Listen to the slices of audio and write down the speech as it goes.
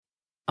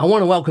I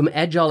want to welcome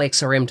Agile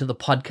XRM to the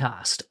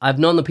podcast. I've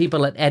known the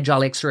people at Agile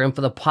XRM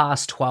for the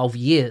past 12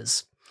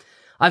 years.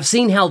 I've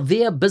seen how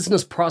their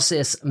business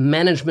process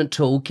management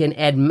tool can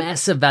add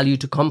massive value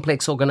to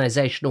complex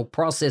organizational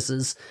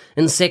processes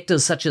in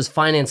sectors such as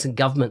finance and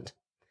government.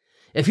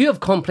 If you have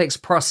complex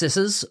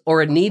processes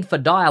or a need for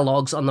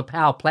dialogues on the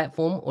Power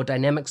Platform or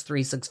Dynamics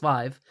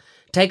 365,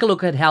 take a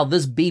look at how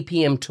this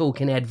BPM tool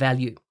can add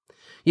value.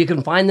 You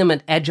can find them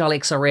at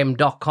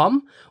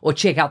agilexrm.com or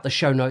check out the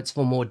show notes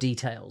for more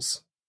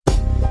details.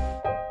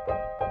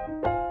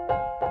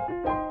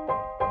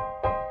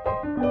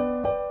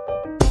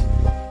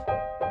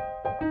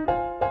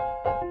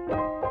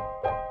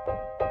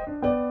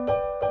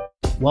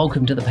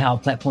 Welcome to the Power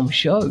Platform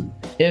Show.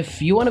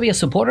 If you want to be a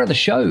supporter of the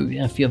show,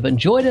 if you've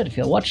enjoyed it, if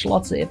you've watched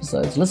lots of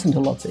episodes, listened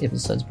to lots of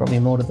episodes, probably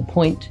more to the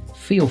point,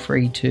 feel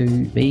free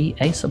to be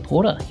a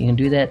supporter. You can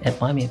do that at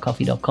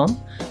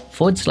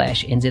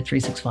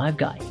buymeacoffee.com/NZ365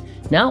 guy.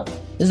 Now,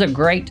 this is a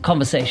great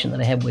conversation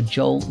that I had with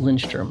Joel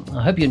Lindstrom.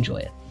 I hope you enjoy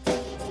it.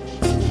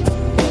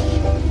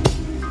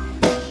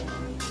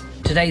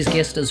 Today's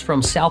guest is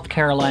from South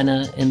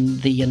Carolina in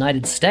the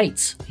United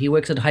States. He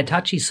works at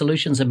Hitachi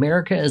Solutions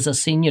America as a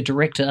senior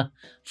director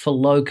for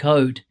low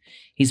code.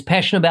 He's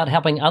passionate about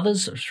helping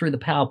others through the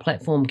Power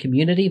Platform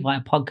community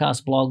via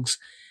podcast, blogs,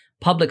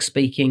 public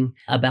speaking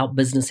about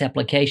business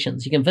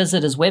applications. You can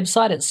visit his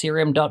website at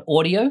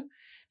crm.audio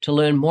to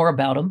learn more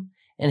about him.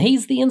 And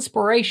he's the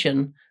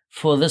inspiration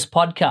for this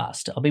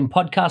podcast. I've been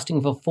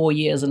podcasting for 4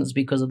 years, and it's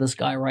because of this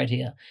guy right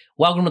here.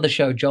 Welcome to the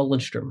show, Joel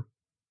Lindstrom.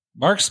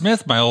 Mark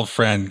Smith, my old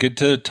friend. Good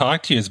to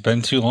talk to you. It's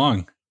been too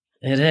long.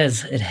 It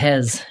has.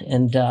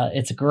 And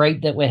it's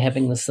great that we're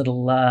having this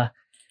little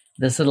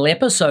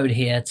episode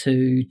here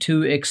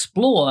to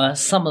explore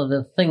some of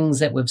the things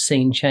that we've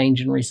seen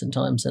change in recent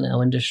times in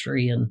our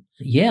industry and,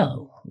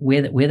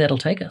 where that'll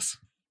take us.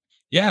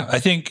 Yeah, I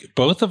think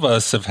both of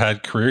us have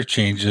had career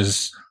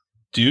changes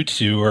due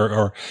to,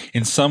 or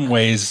in some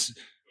ways,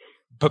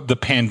 the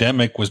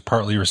pandemic was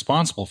partly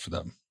responsible for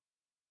them.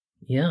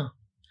 Yeah.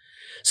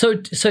 So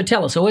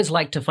tell us, I always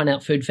like to find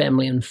out food,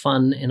 family, and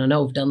fun, and I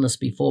know we've done this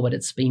before, but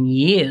it's been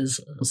years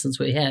since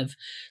we have.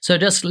 So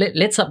just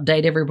let's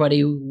update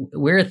everybody.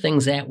 Where are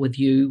things at with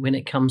you when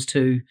it comes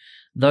to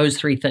those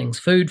three things,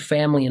 food,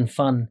 family, and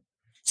fun?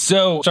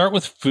 So start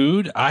with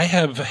food. In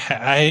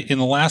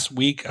the last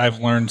week, I've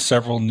learned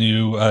several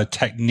new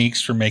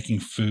techniques for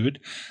making food.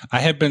 I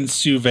have been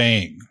sous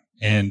videing.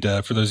 And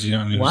for those of you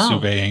who don't know what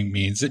sous videing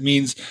means, it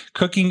means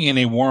cooking in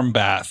a warm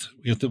bath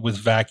with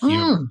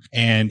vacuum.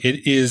 And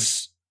it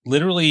is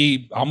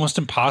literally almost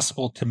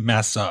impossible to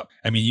mess up.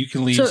 I mean, you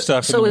can leave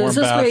stuff in the warm bath.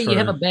 So is this where you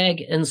have a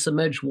bag in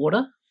submerged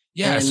water?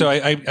 Yeah. So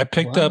I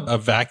picked up a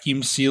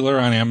vacuum sealer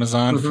on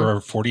Amazon for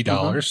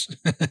 $40.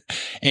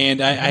 And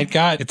I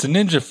got, it's a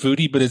Ninja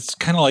Foodie, but it's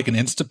kind of like an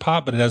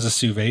Instapot, but it has a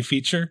sous vide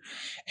feature.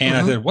 And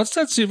I said, what's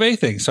that sous vide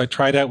thing? So I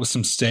tried out with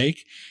some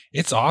steak.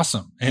 It's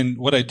awesome. And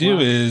what I do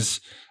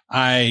is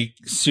I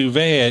sous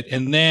vide it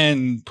and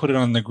then put it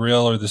on the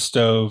grill or the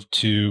stove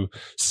to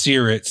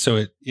sear it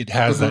so it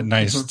has that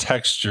nice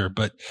texture.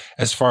 But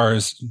as far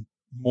as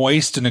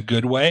moist in a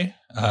good way,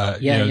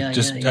 I've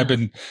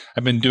been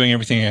doing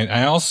everything.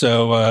 I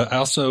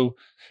also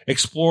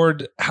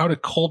explored how to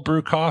cold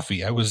brew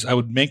coffee. I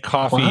would make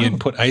coffee and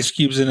put ice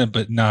cubes in it,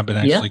 but no, I've been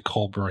actually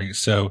cold brewing.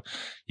 So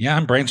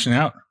I'm branching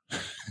out.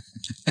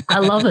 I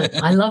love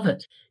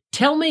it.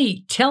 Tell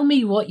me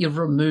what you've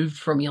removed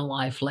from your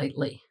life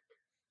lately.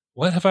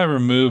 What have I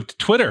removed?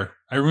 Twitter.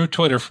 I removed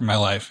Twitter from my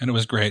life, and it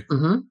was great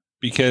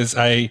because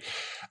I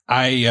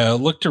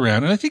looked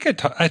around, and I think I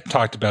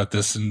talked about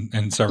this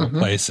in several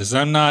places.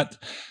 I'm not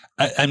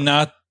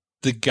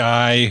the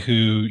guy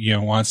who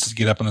wants to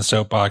get up on the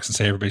soapbox and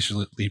say everybody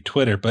should leave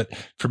Twitter, but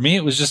for me,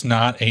 it was just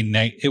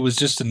it was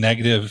just a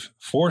negative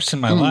force in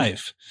my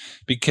life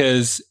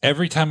because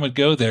every time I'd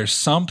go there,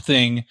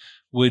 something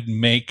would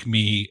make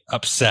me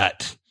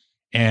upset,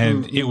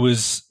 and it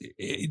was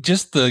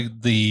just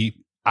the.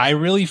 I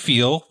really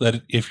feel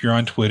that if you're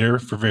on Twitter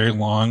for very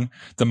long,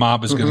 the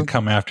mob is going to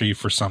come after you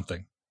for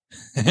something.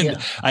 And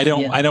I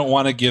don't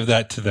want to give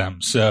that to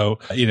them. So,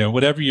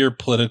 whatever your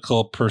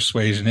political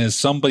persuasion is,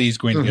 somebody's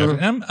going to go.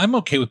 And I'm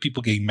okay with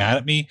people getting mad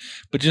at me,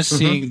 but just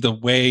seeing the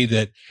way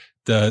that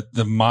the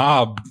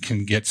mob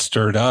can get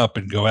stirred up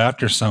and go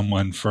after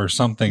someone for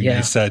something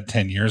they said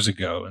 10 years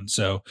ago. And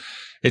so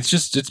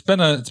it's been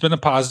a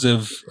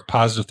positive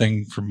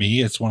thing for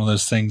me. It's one of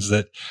those things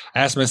that I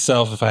asked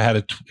myself if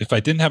I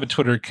didn't have a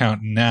Twitter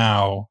account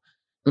now,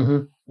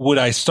 would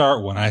I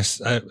start one?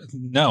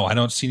 No, I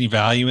don't see any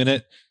value in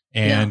it.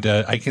 And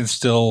I can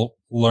still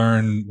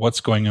learn what's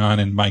going on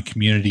in my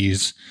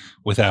communities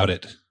without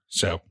it.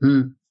 So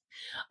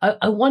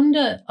I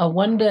wonder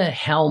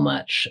how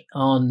much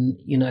on,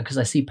 because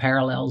I see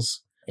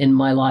parallels in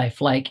my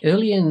life. Like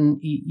early in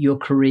your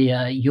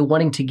career, you're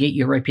wanting to get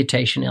your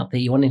reputation out there.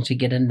 You're wanting to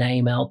get a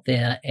name out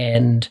there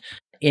and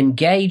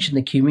engage in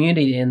the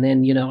community. And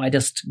then, I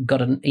just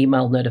got an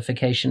email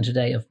notification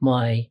today of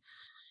my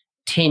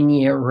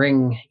 10-year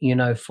ring,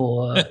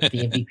 for the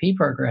MVP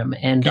program.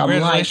 And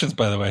congratulations,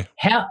 by the way.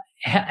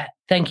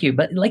 thank you.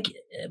 But like,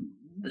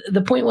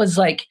 the point was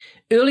like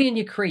early in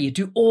your career, you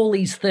do all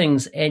these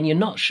things and you're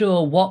not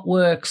sure what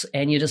works,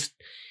 and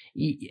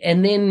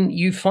and then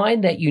you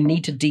find that you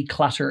need to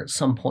declutter at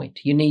some point.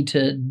 You need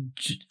to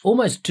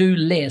almost do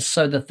less,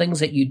 so the things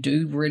that you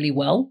do really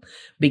well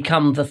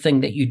become the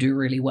thing that you do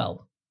really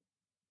well.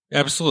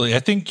 Absolutely. I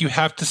think you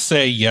have to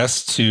say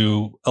yes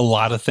to a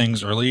lot of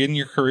things early in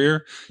your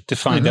career to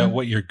find out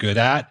what you're good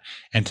at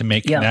and to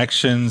make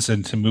connections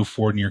and to move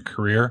forward in your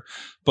career.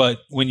 But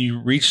when you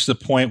reach the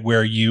point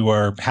where you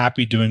are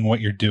happy doing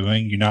what you're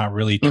doing, you're not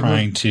really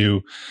trying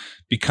to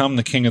become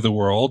the king of the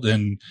world.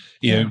 And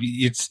you know,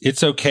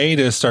 it's okay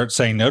to start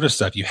saying no to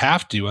stuff. You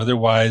have to,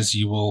 otherwise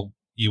you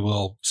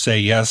will say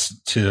yes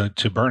to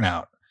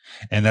burnout.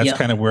 And that's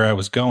kind of where I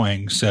was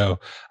going. So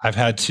I've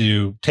had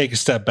to take a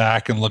step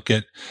back and look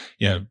at,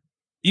 you know,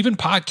 even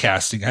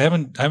podcasting. I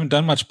haven't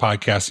done much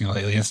podcasting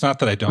lately. It's not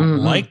that I don't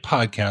like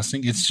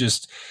podcasting. It's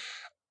just,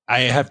 I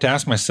have to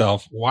ask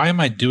myself, why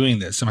am I doing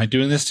this? Am I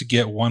doing this to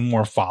get one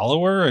more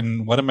follower?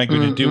 And what am I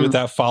going to do with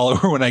that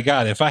follower when I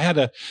got it? If I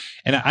had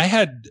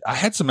I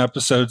had some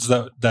episodes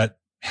that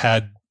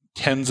had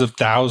tens of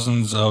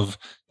thousands of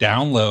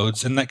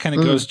downloads, and that kind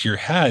of goes to your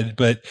head.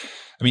 But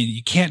I mean,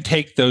 you can't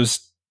take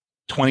those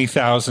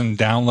 20,000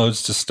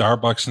 downloads to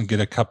Starbucks and get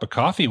a cup of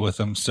coffee with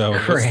them. So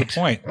what's the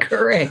point?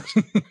 Correct.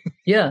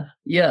 Yeah.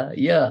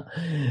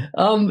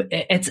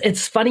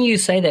 It's funny you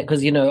say that,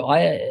 because, I've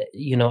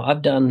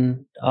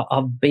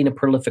been a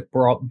prolific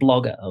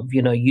blogger. I've,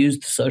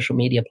 used social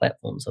media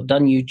platforms. I've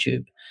done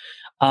YouTube.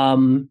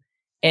 And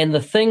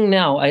the thing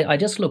now, I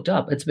just looked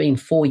up, it's been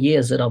 4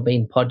 years that I've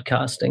been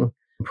podcasting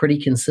pretty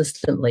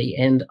consistently.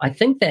 And I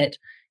think that,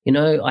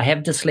 I have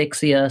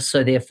dyslexia,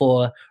 so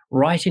therefore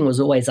writing was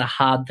always a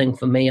hard thing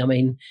for me. I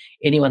mean,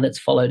 anyone that's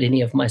followed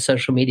any of my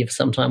social media for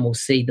some time will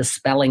see the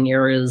spelling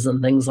errors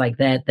and things like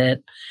that.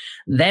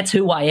 That's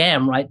who I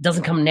am, right? It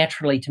doesn't come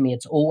naturally to me.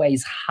 It's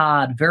always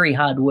hard, very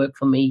hard work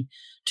for me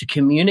to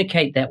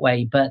communicate that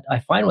way. But I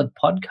find with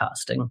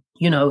podcasting,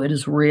 it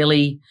is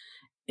really,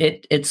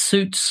 it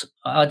suits,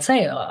 I'd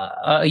say,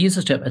 I use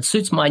this term, it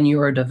suits my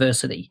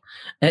neurodiversity.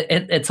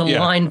 It's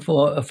aligned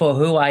for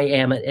who I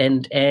am.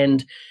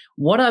 And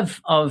what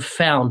I've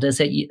found is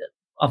that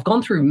I've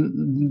gone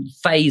through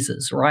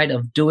phases, right,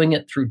 of doing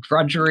it through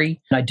drudgery.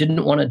 I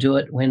didn't want to do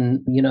it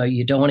when,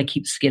 you don't want to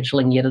keep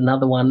scheduling yet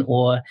another one,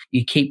 or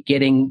you keep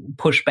getting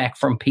pushback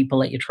from people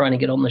that you're trying to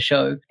get on the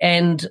show.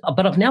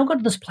 But I've now got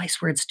to this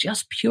place where it's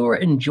just pure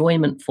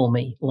enjoyment for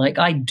me. Like,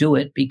 I do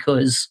it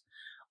because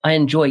I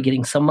enjoy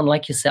getting someone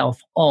like yourself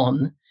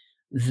on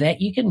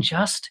that you can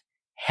just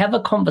have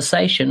a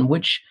conversation,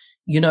 which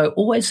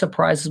always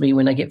surprises me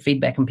when I get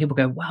feedback and people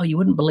go, wow, you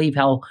wouldn't believe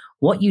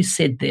what you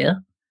said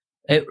there,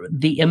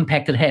 the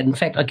impact it had. In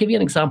fact, I'll give you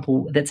an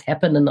example that's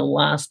happened in the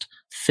last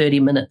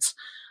 30 minutes.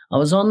 I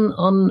was I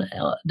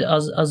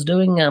was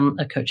doing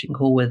a coaching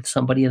call with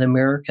somebody in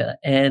America,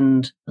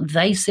 and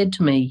they said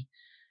to me,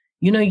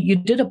 you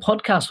did a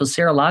podcast with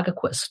Sarah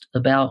Lagerquist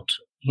about,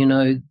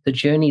 the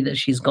journey that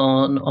she's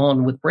gone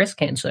on with breast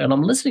cancer. And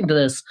I'm listening to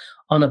this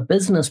on a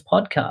business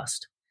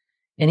podcast.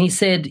 And he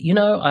said,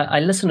 I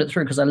listened it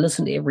through because I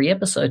listened to every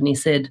episode. And he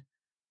said,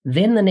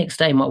 then the next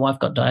day, my wife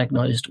got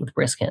diagnosed with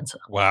breast cancer.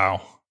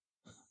 Wow.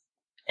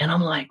 And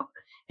I'm like,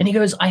 and he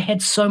goes, I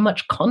had so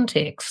much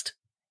context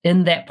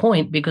in that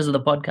point because of the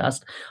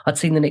podcast I'd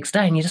seen the next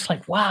day. And you're just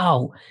like,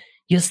 wow,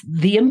 yes,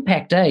 the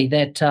impact,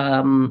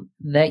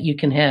 that you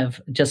can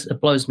have,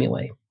 it blows me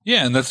away.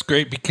 Yeah. And that's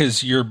great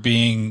because you're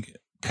being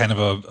kind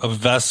of a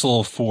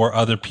vessel for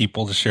other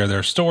people to share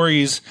their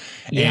stories.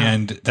 Yeah.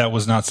 And that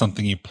was not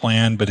something you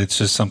planned, but it's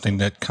just something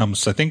that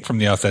comes, I think, from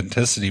the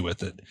authenticity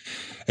with it.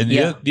 And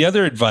the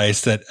other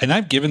advice and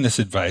I've given this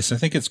advice, I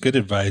think it's good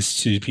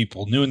advice to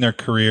people new in their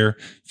career,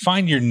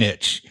 find your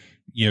niche.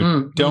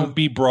 Don't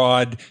be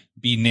broad,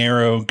 be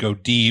narrow, go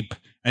deep.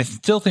 I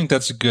still think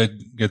that's a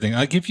good thing.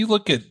 Like, if you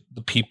look at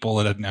the people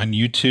on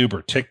YouTube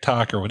or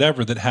TikTok or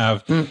whatever that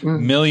have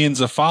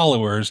millions of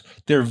followers,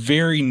 they're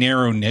very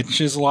narrow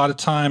niches a lot of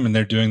time, and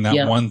they're doing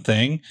that one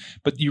thing.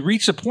 But you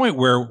reach a point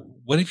where,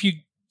 what if you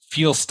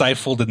feel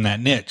stifled in that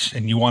niche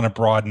and you want to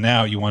broaden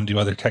out, you want to do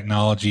other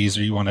technologies,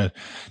 or you want to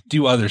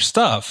do other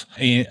stuff?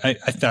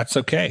 That's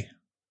okay.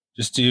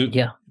 Just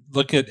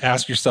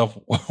ask yourself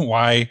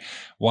why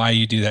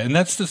you do that. And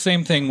that's the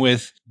same thing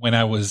with when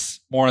I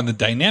was more on the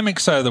dynamic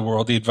side of the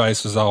world. The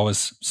advice was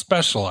always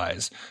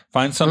specialize,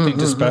 find something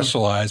to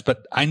specialize,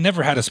 but I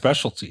never had a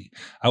specialty.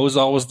 I was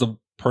always the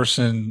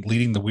person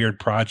leading the weird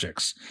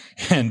projects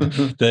and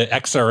the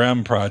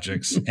XRM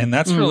projects. And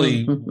that's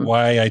really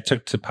why I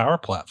took to Power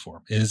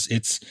Platform.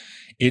 It's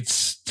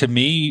to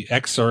me,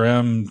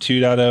 XRM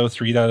 2.0,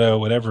 3.0,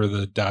 whatever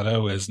the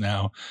 .0 is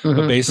now.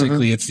 But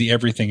basically, it's the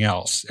everything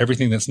else,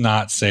 everything that's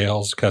not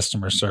sales,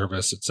 customer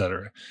service, et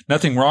cetera.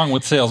 Nothing wrong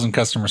with sales and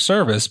customer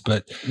service,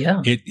 but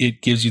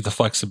it gives you the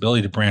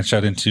flexibility to branch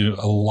out into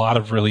a lot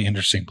of really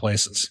interesting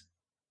places.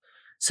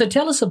 So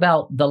tell us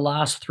about the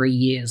last 3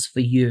 years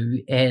for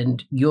you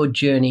and your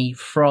journey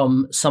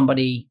from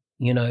somebody,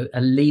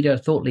 a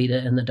thought leader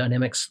in the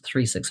Dynamics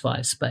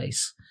 365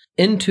 space,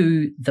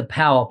 into the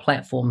Power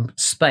Platform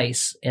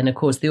space. And of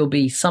course, there'll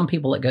be some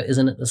people that go,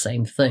 isn't it the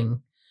same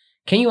thing?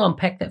 Can you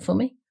unpack that for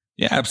me?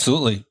 Yeah,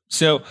 absolutely.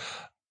 So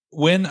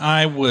when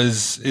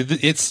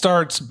it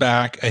starts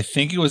back, I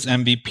think it was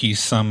MVP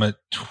Summit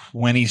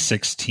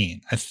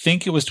 2016. I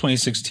think it was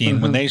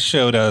 2016 when they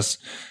showed us,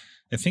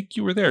 I think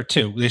you were there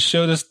too. They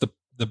showed us the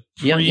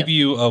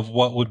preview of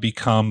what would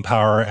become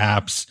Power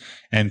Apps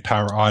and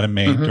Power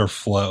Automate or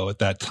Flow at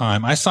that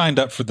time. I signed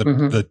up for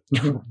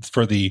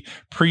for the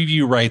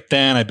preview right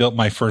then. I built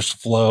my first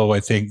Flow, I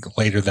think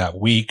later that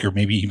week, or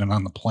maybe even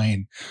on the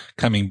plane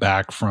coming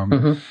back from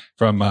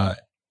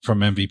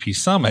MVP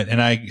Summit.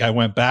 And I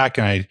went back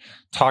and I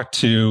talked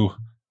to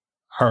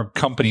our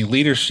company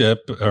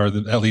leadership, or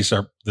at least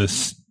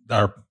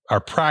our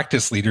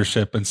practice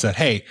leadership, and said,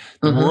 "Hey,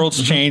 the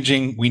world's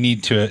changing. We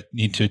need to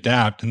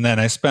adapt." And then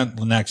I spent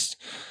the next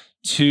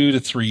 2 to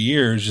 3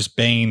 years just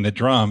banging the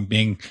drum,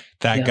 being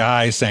that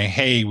guy saying,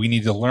 "Hey, we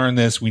need to learn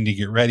this. We need to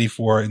get ready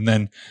for it." And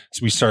then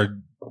we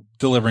started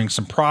delivering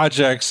some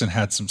projects and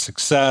had some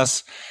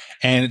success,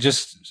 and it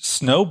just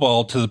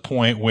snowballed to the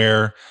point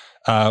where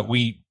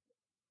we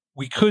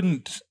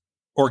couldn't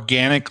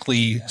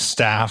organically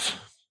staff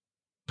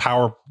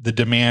the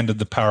demand of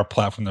the Power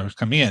Platform that was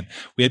coming in.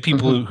 We had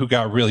people who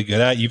got really good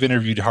at it. You've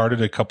interviewed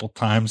Hardit a couple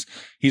times.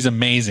 He's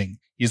amazing.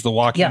 He's the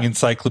walking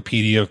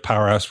encyclopedia of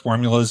Power Apps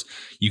formulas.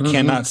 You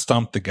cannot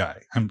stump the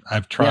guy.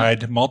 I've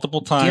tried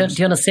multiple times.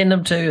 Do you want to send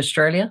him to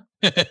Australia?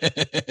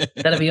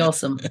 That'd be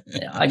awesome.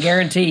 I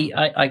guarantee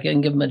I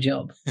can give him a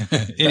job.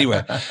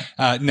 Anyway,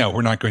 no,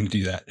 we're not going to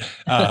do that.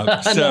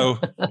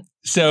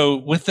 So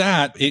with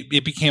that,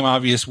 it became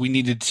obvious we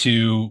needed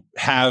to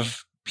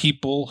have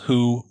people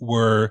who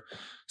were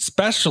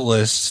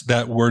specialists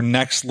that were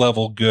next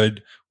level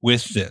good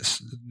with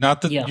this.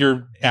 Not that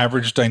your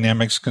average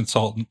Dynamics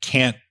consultant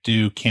can't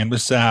do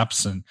Canvas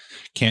apps and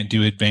can't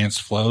do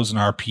advanced flows and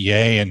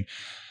RPA and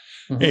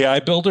AI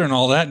Builder and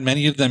all that.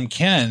 Many of them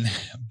can.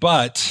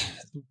 But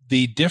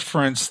the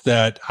difference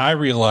that I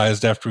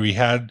realized after we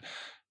had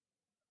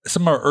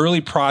some of our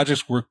early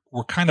projects were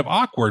kind of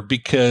awkward,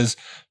 because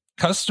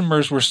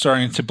customers were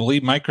starting to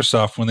believe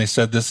Microsoft when they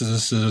said this is a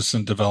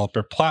citizen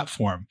developer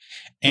platform.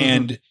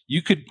 And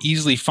you could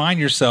easily find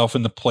yourself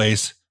in the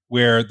place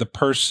where the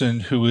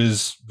person who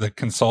is the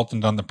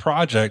consultant on the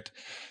project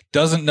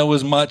doesn't know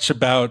as much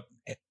about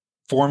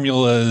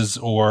formulas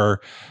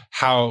or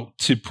how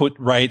to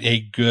write a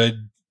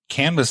good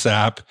Canvas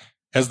app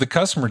as the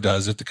customer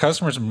does. If the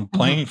customer's been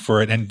playing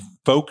for it and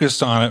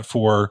focused on it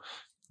for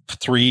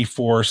 3,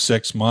 4,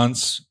 6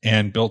 months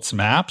and built some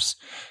apps,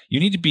 you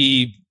need to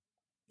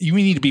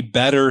be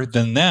better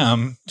than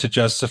them to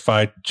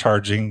justify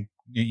charging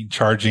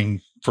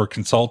for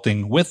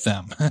consulting with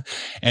them.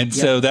 And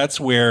so that's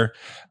where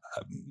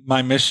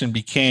my mission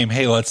became,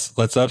 hey, let's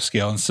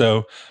upscale. And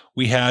so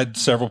we had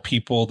several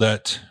people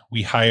that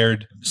we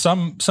hired,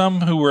 some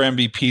who were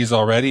MVPs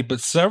already,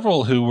 but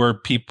several who were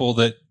people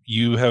that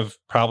you have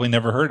probably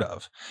never heard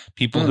of,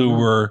 people who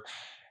were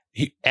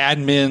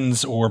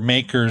admins or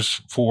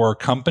makers for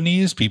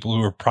companies, people who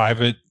were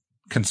private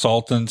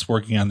consultants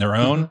working on their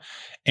own.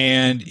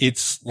 And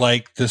it's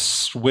like the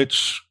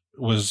switch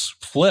was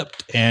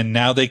flipped, and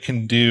now they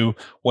can do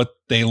what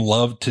they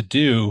love to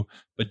do,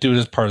 but do it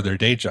as part of their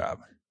day job.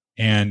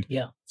 And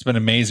it's been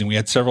amazing. We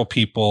had several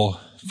people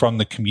from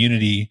the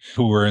community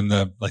who were in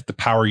the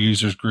power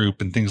users group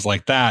and things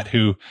like that,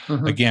 who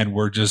again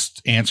were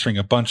just answering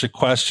a bunch of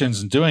questions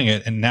and doing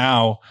it. And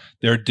now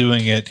they're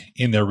doing it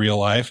in their real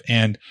life.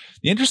 And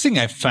the interesting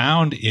I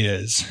found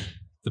is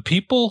the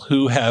people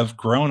who have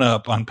grown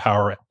up on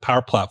Power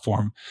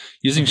Platform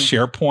using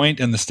SharePoint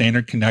and the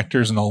standard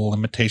connectors and all the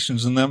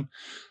limitations in them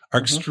are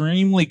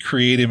extremely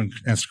creative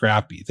and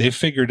scrappy. They've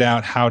figured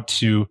out how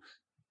to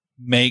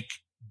make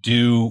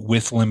do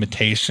with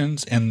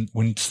limitations. And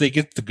once they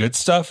get the good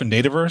stuff in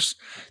Dataverse,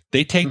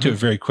 they take to it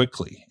very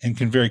quickly and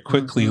can very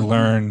quickly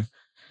learn,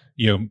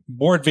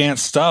 more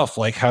advanced stuff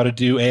like how to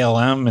do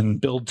ALM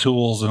and build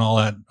tools and all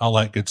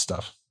that good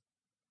stuff.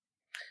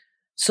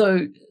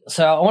 So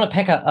I want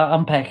to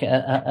unpack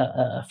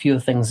a few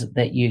things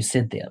that you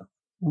said there.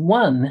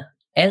 One,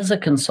 as a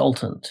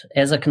consultant,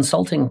 as a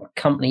consulting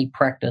company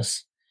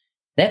practice,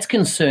 that's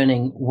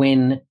concerning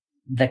when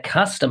the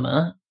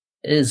customer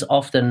is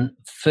often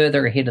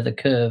further ahead of the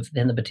curve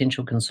than the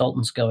potential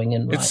consultants going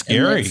in. Right? It's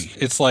scary.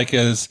 It's like,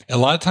 as a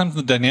lot of times in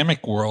the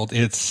dynamic world,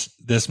 it's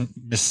this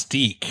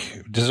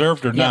mystique,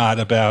 deserved or not,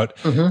 about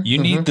you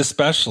need the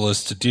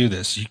specialist to do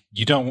this.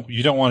 You don't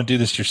want to do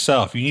this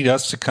yourself. You need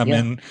us to come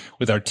in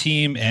with our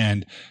team,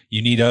 and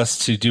you need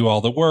us to do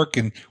all the work,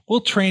 and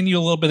we'll train you a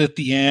little bit at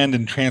the end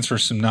and transfer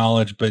some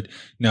knowledge. But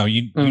no,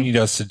 you need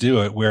us to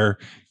do it. Where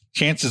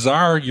chances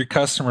are your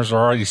customers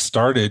are already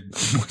started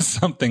with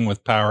something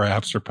with Power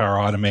Apps or Power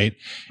Automate.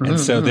 And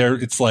so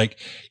it's like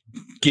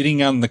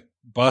getting on the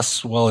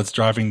bus while it's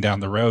driving down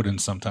the road. And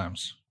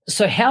sometimes.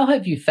 So how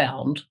have you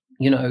found,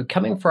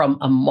 coming from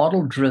a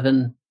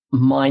model-driven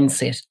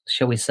mindset,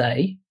 shall we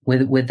say,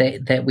 with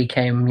that we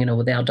came,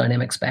 with our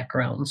Dynamics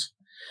backgrounds,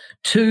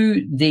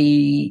 to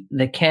the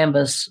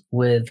canvas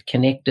with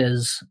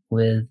connectors,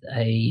 with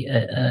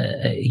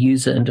a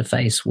user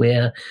interface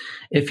where,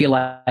 if you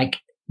like,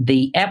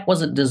 the app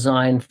wasn't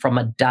designed from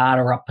a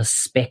data up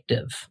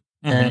perspective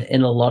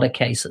in a lot of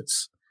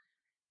cases.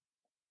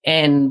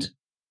 And,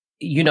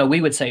 we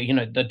would say,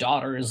 the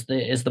data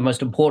is the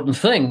most important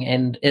thing,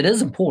 and it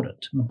is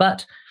important.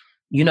 But,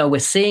 we're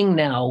seeing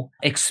now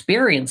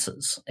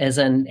experiences, as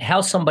in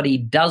how somebody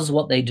does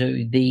what they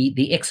do,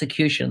 the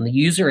execution, the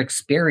user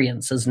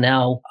experience is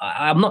now,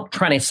 I'm not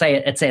trying to say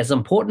it's as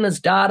important as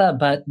data,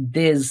 but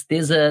there's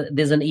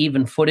an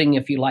even footing,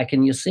 if you like.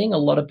 And you're seeing a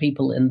lot of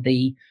people in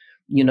the,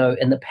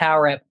 in the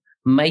Power App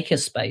maker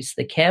space,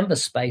 the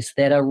Canvas space,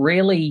 that are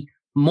really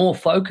more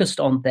focused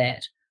on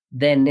that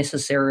than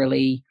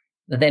necessary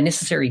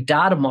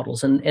data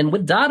models. And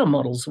with data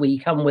models, we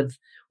come with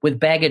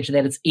baggage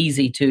that it's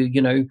easy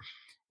to,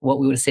 what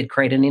we would have said,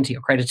 create an entity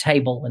or create a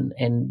table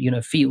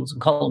and fields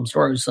and columns,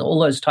 rows, all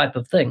those type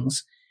of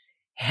things.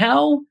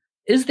 How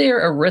is there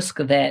a risk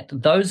that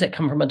those that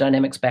come from a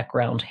dynamics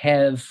background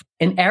have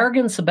an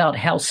arrogance about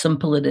how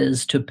simple it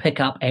is to pick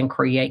up and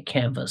create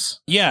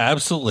Canvas? Yeah,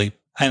 absolutely.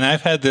 And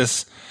I've had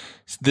this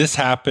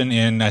happen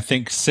in, I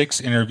think,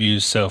 6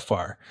 interviews so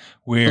far,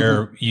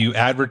 where you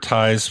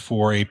advertise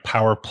for a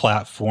Power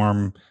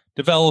Platform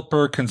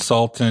developer,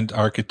 consultant,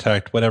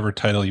 architect, whatever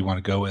title you want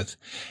to go with.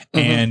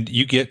 And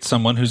you get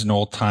someone who's an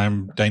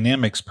old-time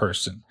Dynamics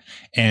person.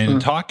 And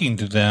talking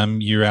to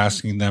them, you're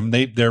asking them,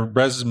 their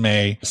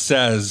resume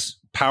says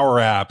Power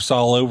Apps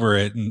all over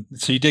it. And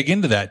so you dig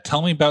into that.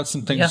 Tell me about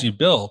some things you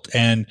built.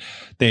 And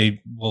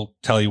they will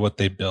tell you what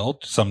they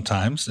built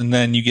sometimes. And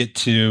then you get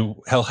to,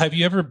 hell, have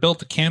you ever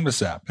built a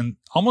Canvas app? And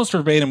almost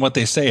verbatim what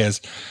they say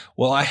is,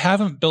 well, I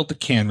haven't built a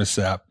Canvas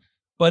app,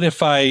 but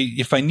if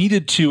I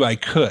needed to, I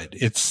could.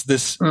 It's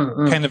this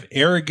kind of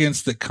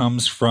arrogance that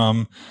comes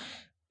from,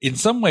 in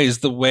some ways,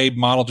 the way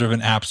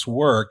model-driven apps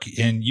work.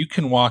 And you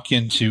can walk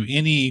into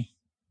any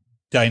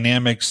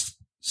Dynamics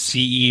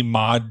CE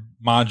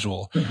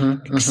module,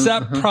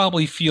 except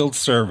probably field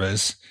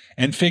service,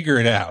 and figure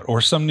it out.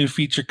 Or some new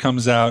feature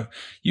comes out.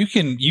 You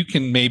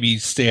can maybe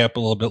stay up a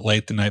little bit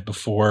late the night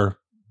before,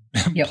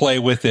 play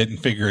with it and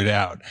figure it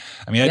out.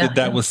 I mean, I did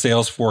that with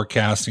sales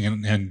forecasting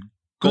and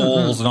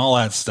goals and all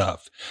that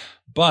stuff.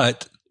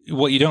 But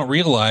what you don't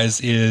realize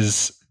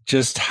is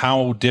just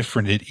how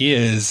different it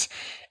is,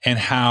 and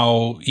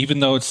how,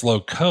 even though it's low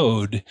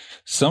code,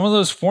 some of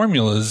those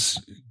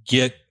formulas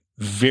get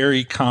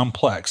very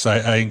complex.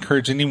 I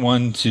encourage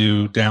anyone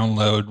to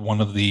download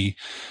one of the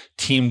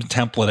team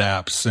template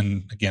apps.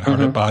 And again,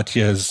 Hardeep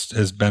Bhatia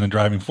has been a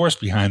driving force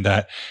behind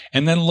that.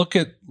 And then look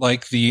at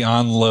like the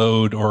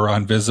on-load or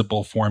on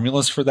visible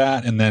formulas for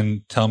that. And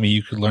then tell me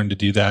you could learn to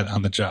do that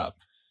on the job.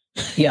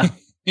 Yeah.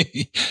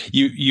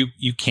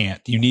 You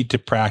can't. You need to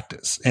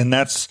practice. And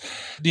that's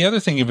the other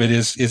thing of it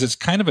is it's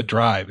kind of a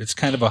drive. It's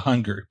kind of a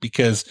hunger,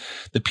 because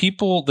the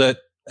people that,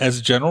 as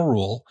a general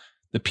rule,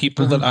 the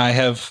people that I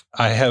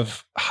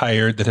have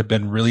hired that have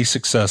been really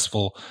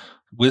successful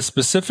with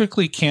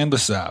specifically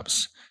Canvas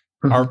apps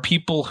are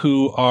people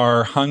who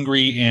are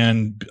hungry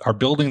and are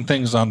building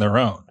things on their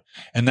own.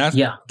 And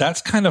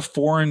that's kind of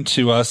foreign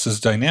to us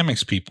as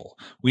Dynamics people.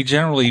 We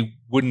generally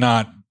would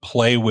not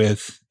play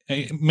with,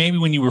 maybe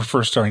when you were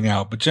first starting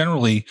out, but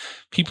generally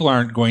people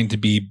aren't going to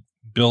be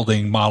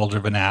building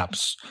model-driven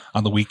apps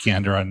on the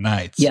weekend or on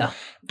nights. Yeah.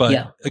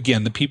 But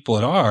again, the people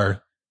that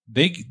are,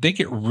 they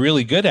get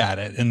really good at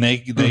it, and they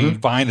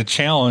find a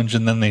challenge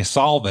and then they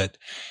solve it.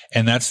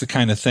 And that's the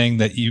kind of thing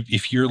that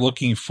if you're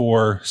looking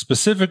for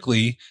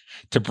specifically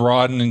to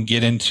broaden and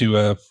get into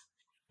a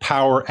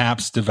Power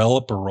Apps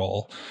developer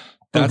role,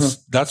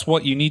 that's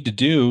what you need to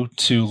do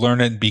to learn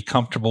it and be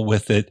comfortable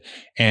with it,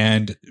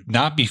 and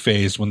not be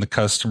phased when the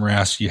customer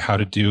asks you how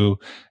to do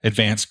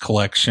advanced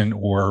collection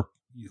or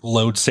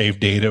load save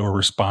data or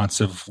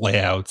responsive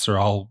layouts or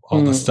all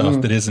the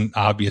stuff that isn't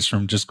obvious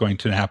from just going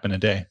to an app in a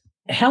day.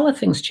 How are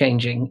things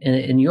changing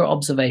in your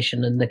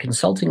observation in the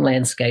consulting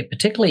landscape,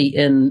 particularly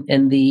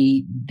in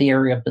the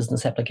area of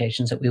business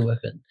applications that we work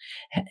in?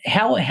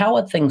 How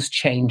are things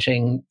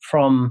changing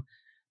from,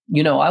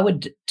 I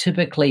would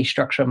typically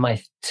structure my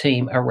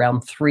team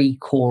around 3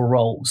 core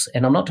roles.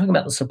 And I'm not talking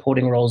about the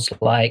supporting roles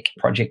like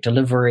project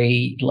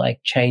delivery,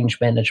 like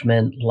change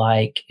management,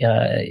 like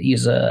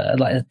user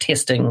like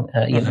testing,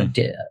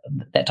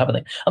 that type of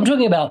thing. I'm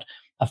talking about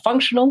a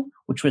functional,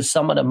 which was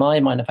somewhat in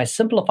my mind, if I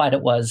simplified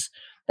it, was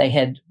they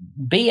had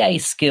BA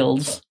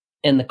skills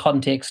in the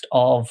context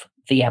of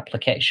the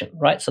application,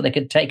 right? So they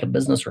could take a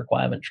business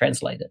requirement,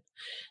 translate it.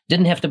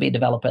 Didn't have to be a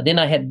developer. Then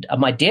I had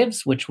my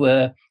devs, which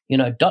were,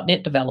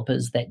 .NET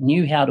developers that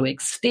knew how to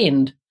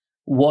extend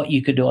what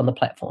you could do on the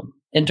platform.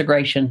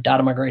 Integration,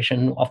 data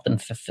migration often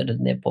fitted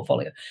in their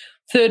portfolio.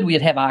 Third,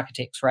 we'd have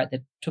architects, right,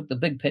 that took the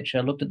big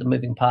picture, looked at the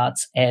moving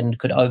parts, and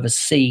could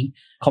oversee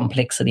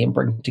complexity and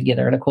bring it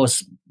together. And of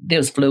course,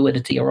 there's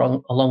fluidity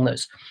along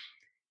those.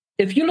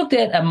 If you looked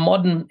at a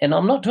modern, and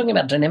I'm not talking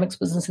about Dynamics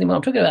business anymore,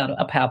 I'm talking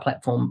about a Power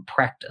Platform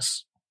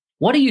practice.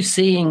 What are you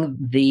seeing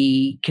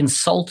the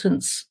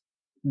consultants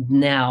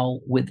now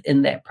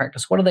within that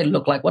practice? What do they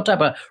look like? What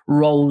type of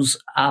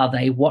roles are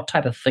they? What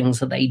type of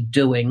things are they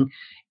doing?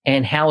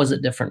 And how is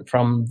it different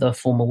from the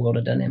former world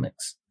of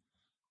Dynamics?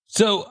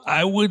 So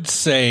I would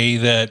say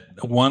that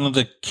one of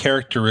the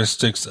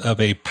characteristics of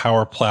a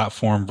Power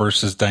Platform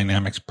versus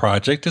Dynamics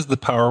project is the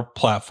Power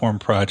Platform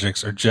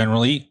projects are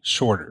generally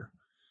shorter.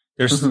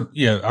 There's,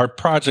 our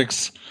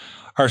projects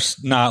are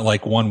not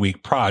like 1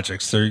 week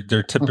projects.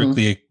 They're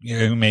typically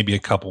maybe a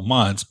couple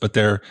months, but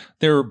they're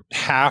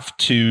half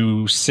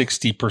to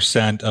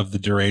 60% of the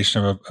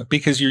duration of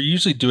because you're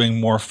usually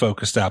doing more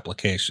focused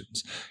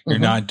applications. You're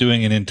not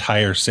doing an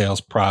entire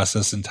sales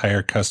process,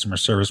 entire customer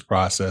service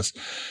process.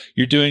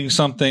 You're doing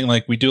something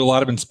like we do a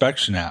lot of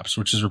inspection apps,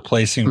 which is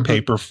replacing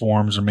paper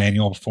forms or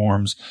manual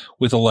forms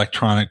with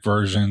electronic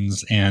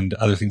versions and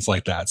other things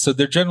like that. So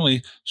they're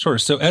generally shorter.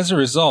 So as a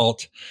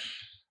result,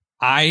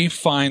 I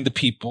find the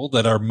people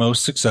that are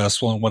most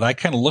successful and what I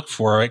kind of look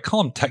for, I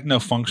call them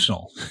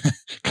techno-functional,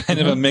 kind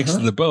of a mix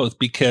of the both,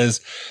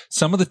 because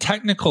some of the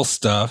technical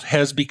stuff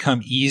has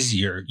become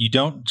easier. You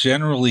don't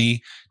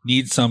generally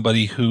need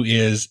somebody who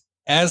is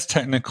as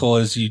technical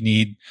as you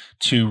need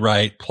to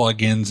write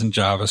plugins in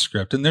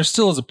JavaScript. And there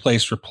still is a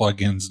place for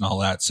plugins and all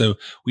that. So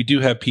we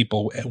do have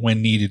people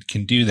when needed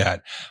can do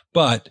that.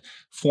 But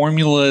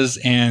formulas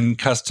and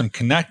custom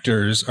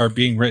connectors are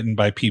being written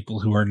by people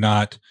who are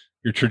not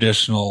your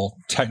traditional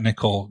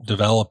technical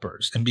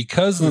developers. And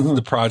because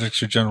the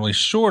projects are generally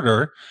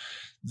shorter,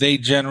 they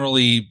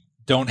generally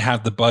don't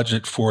have the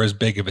budget for as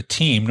big of a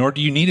team, nor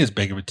do you need as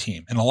big of a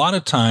team. And a lot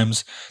of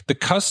times the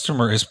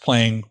customer is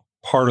playing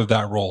part of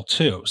that role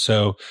too.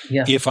 So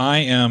if I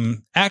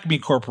am Acme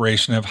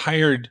Corporation, I've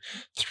hired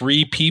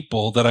 3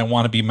 people that I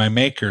want to be my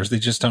makers. They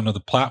just don't know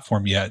the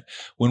platform yet.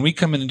 When we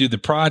come in and do the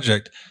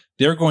project,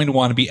 they're going to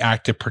want to be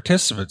active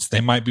participants. They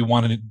might be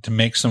wanting to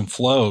make some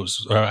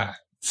flows.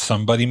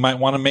 Somebody might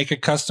want to make a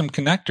custom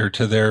connector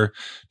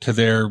to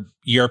their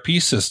ERP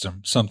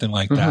system, something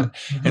like that.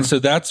 And so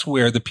that's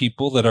where the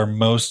people that are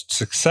most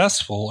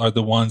successful are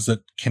the ones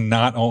that can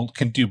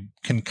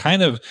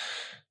kind of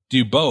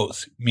do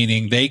both,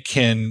 meaning they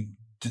can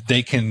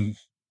do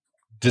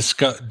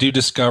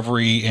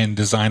discovery and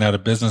design out a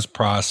business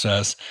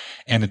process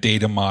and a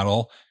data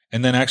model,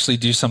 and then actually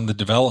do some of the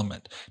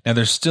development. Now,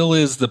 there still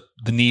is the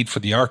need for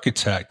the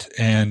architect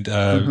and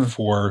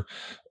for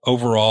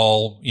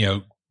overall,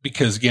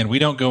 because again, we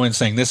don't go in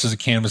saying this is a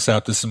Canvas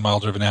app, this is a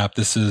model-driven app,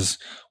 this is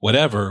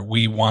whatever.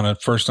 We want to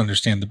first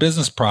understand the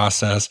business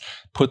process,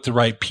 put the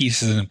right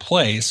pieces in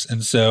place.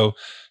 And so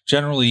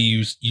generally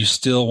you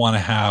still want to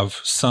have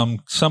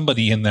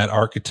somebody in that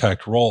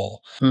architect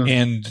role,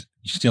 and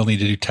you still need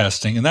to do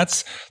testing. And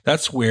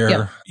that's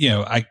where,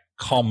 I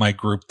call my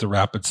group the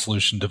Rapid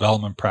Solution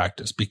Development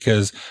Practice,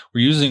 because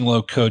we're using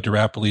low code to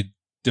rapidly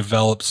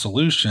develop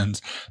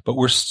solutions, but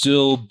we're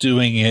still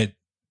doing it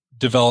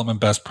development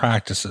best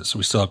practices. So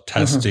we still have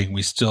testing.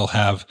 We still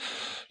have,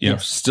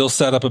 still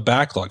set up a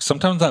backlog.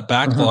 Sometimes that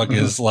backlog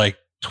is like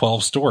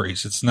 12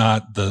 stories. It's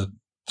not the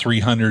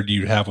 300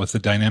 you'd have with the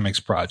Dynamics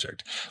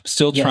project. I'm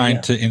still trying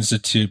to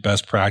institute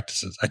best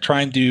practices. I try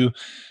and do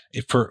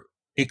it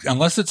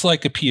unless it's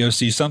like a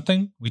POC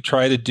something, we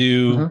try to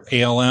do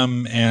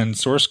ALM and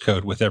source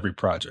code with every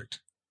project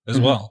as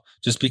well,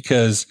 just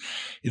because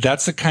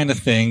that's the kind of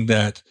thing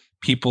that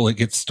people that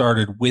get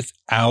started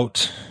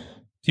without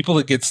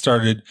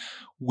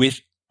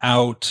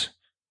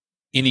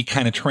any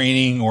kind of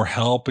training or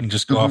help and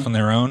just go off on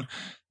their own,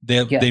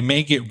 they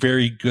may get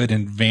very good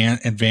and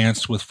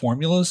advanced with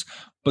formulas,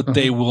 but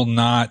they will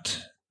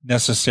not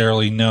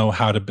necessarily know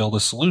how to build a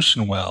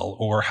solution well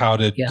or how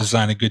to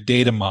design a good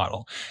data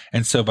model.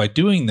 And so by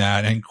doing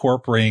that and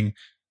incorporating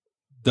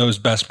those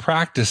best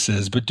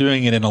practices, but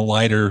doing it in a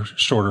lighter,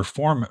 shorter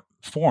form,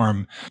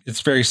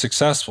 it's very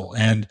successful.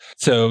 And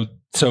so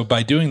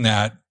by doing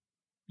that,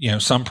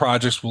 some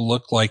projects will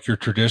look like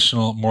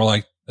more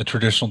like the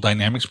traditional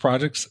Dynamics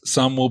projects.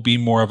 Some will be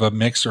more of a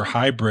mix or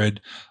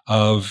hybrid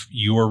of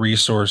your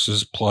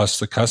resources plus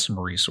the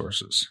customer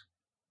resources.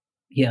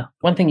 Yeah.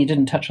 One thing you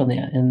didn't touch on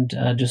there, and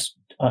just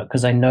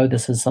because I know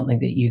this is something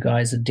that you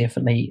guys are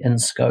definitely in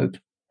scope,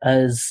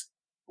 is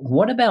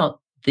what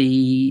about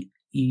the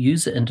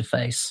user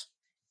interface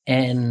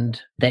and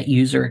that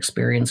user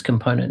experience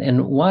component?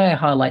 And why I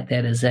highlight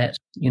that is that,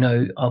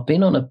 I've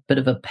been on a bit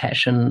of a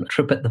passion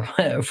trip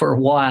for a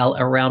while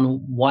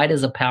around why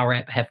does a Power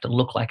App have to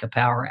look like a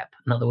Power App?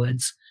 In other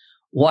words,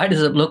 why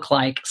does it look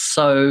like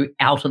so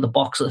out of the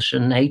boxish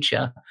in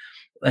nature?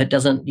 It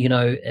doesn't,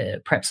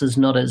 perhaps is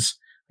not as,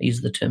 I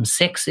use the term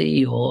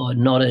sexy, or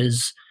not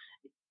as,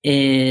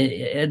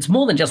 it's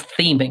more than just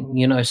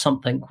theming,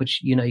 something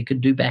which, you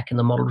could do back in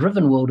the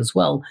model-driven world as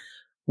well.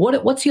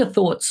 What's your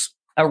thoughts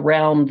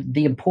around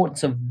the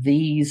importance of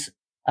these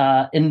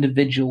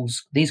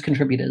individuals, these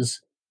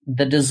contributors,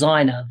 the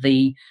designer,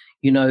 the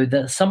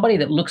somebody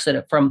that looks at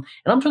it from,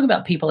 and I'm talking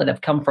about people that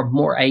have come from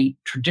more a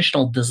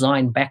traditional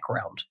design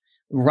background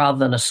rather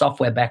than a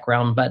software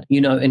background, but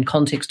in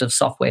context of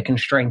software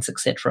constraints,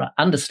 etc.,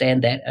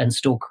 understand that and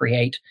still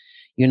create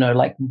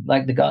like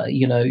the guy,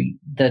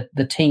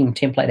 the team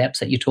template apps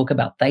that you talk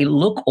about, they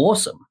look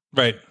awesome.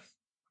 Right.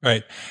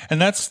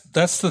 And that's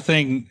the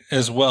thing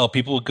as well.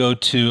 People go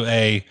to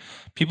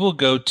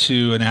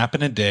an app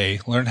in a day,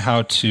 learn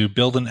how to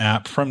build an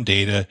app from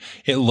data.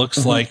 It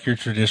looks like your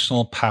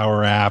traditional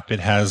Power App. It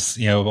has,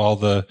 all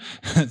the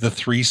the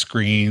 3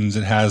 screens.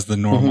 It has the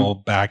normal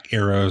back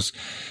arrows.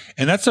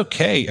 And that's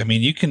okay. I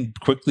mean, you can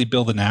quickly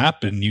build an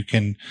app and you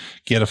can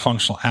get a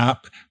functional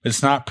app, but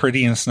it's not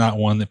pretty and it's not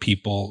one that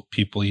people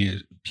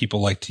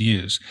like to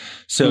use.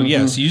 So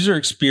yes, user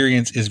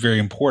experience is very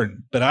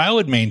important, but I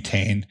would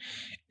maintain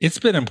it's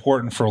been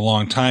important for a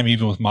long time,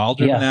 even with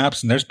model-driven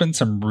apps. And there's been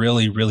some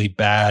really, really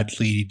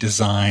badly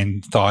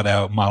designed, thought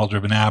out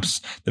model-driven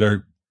apps that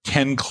are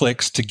 10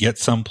 clicks to get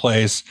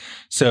someplace.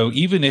 So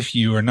even if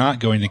you are not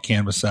going to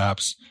Canvas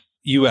apps,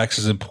 UX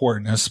is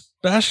important,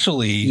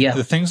 especially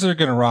the things that are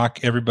going to rock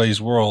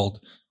everybody's world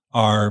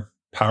are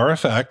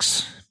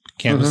PowerFX,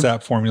 Canvas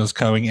app formulas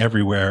coming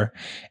everywhere,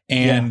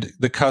 and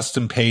the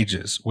custom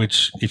pages,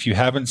 which if you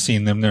haven't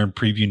seen them, they're in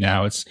preview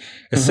now. It's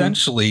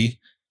essentially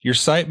your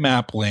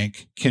sitemap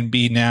link can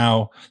be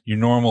now your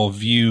normal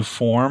view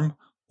form,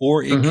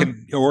 or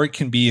it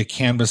can be a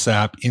Canvas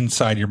app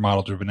inside your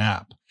model-driven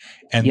app.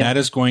 And that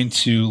is going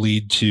to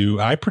lead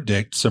to, I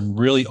predict, some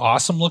really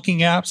awesome looking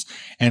apps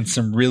and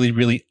some really,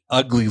 really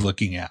ugly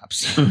looking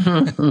apps.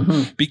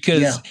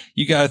 Because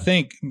you got to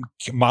think,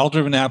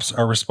 model-driven apps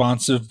are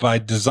responsive by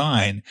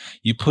design.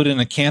 You put in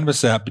a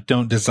Canvas app, but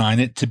don't design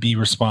it to be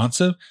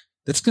responsive.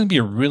 That's going to be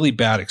a really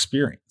bad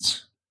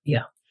experience.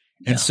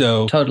 And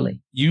so totally,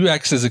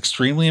 UX is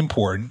extremely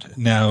important.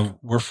 Now,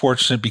 we're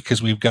fortunate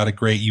because we've got a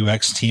great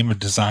UX team of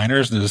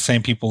designers. They're the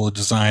same people who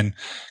design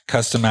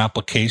custom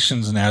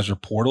applications and Azure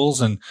portals.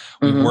 And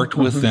we worked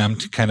with them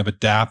to kind of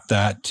adapt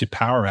that to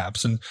Power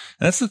Apps. And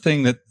that's the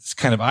thing that's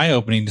kind of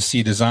eye-opening to see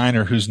a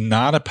designer who's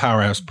not a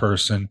Power Apps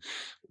person,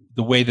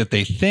 the way that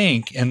they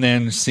think, and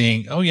then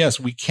seeing, oh, yes,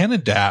 we can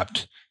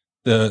adapt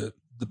the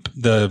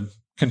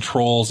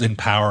controls in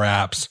Power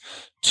Apps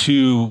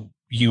to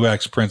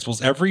UX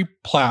principles. Every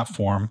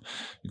platform,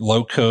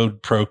 low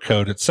code, pro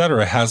code, et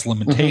cetera, has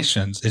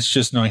limitations. It's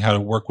just knowing how to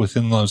work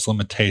within those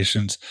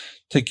limitations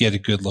to get a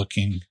good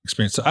looking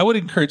experience. So I would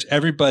encourage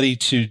everybody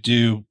to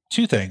do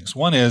 2 things.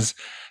 One is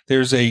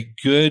there's a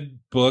good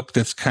book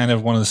that's kind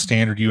of one of the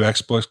standard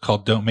UX books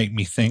called Don't Make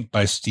Me Think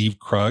by Steve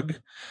Krug.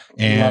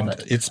 And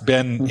it's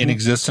been in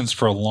existence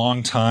for a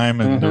long time.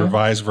 And the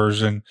revised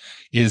version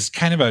is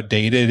kind of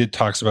outdated. It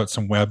talks about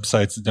some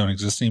websites that don't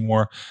exist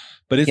anymore.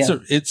 But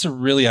it's a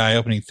really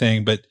eye-opening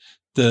thing. But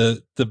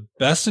the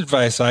best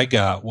advice I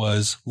got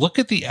was look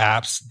at the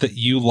apps that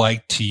you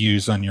like to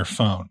use on your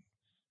phone.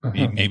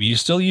 Maybe you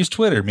still use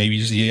Twitter. Maybe you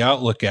use the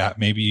Outlook app.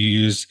 Maybe you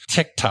use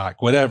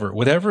TikTok,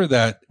 whatever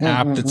that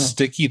app that's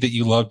sticky that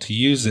you love to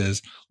use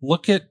is.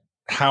 Look at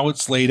how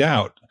it's laid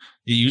out.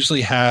 It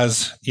usually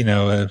has,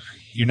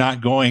 you're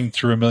not going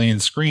through a million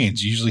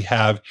screens. You usually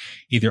have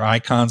either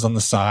icons on the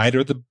side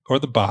or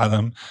the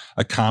bottom,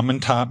 a common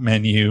top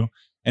menu.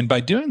 And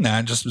by doing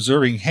that, just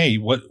observing, hey,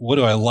 what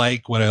do I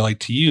like? What I like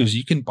to use?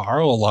 You can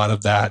borrow a lot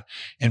of that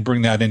and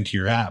bring that into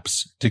your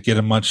apps to get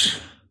a much,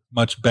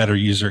 much better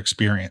user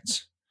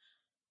experience.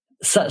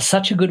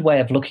 Such a good way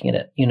of looking at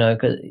it.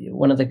 'Cause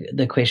one of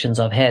the questions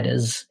I've had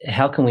is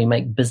how can we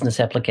make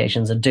business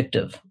applications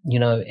addictive?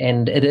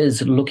 And it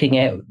is looking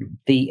at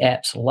the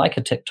apps like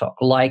a TikTok,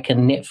 like a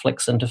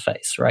Netflix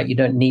interface, right? You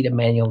don't need a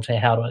manual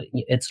to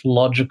it's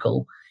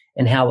logical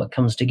in how it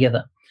comes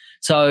together.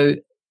 So,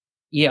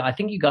 yeah, I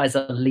think you guys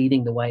are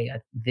leading the way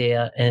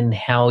there in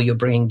how you're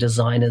bringing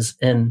designers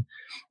in.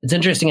 It's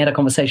interesting. I had a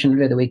conversation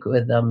earlier the week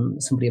with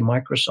somebody at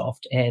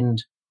Microsoft,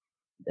 and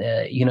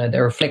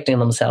they're reflecting on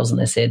themselves, and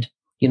they said,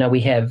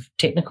 we have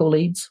technical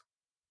leads,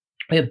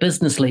 we have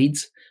business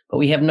leads, but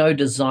we have no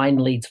design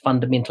leads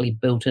fundamentally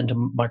built into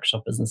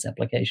Microsoft Business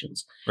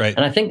Applications. Right.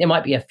 And I think there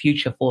might be a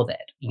future for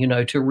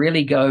that, to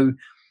really go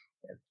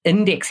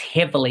index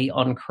heavily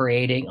on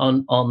creating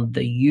on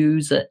the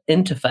user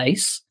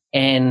interface.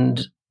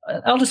 And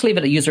I'll just leave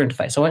it at user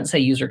interface. I won't say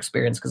user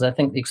experience because I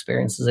think the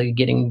experiences are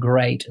getting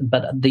great,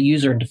 but the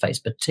user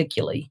interface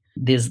particularly,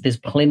 there's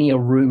plenty of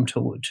room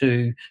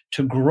to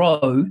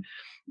grow,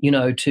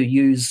 to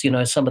use,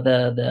 some of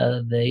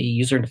the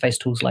user interface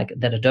tools like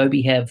that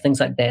Adobe have, things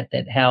like that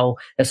how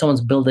if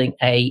someone's building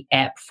a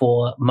app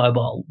for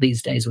mobile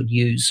these days would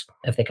use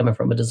if they're coming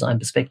from a design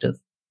perspective.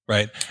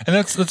 Right. And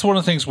that's one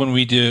of the things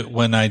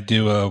when I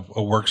do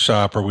a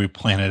workshop or we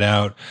plan it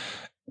out.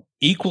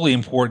 Equally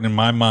important in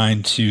my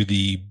mind to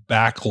the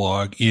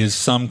backlog is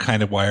some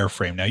kind of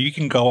wireframe. Now you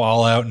can go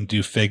all out and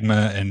do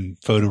Figma and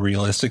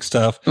photorealistic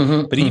stuff,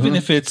 but even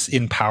if it's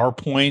in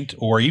PowerPoint,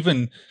 or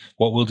even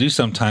what we'll do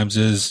sometimes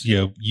is,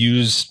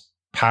 use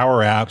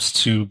Power Apps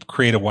to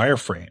create a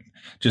wireframe,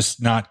 just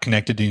not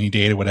connected to any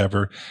data,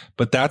 whatever.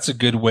 But that's a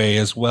good way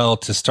as well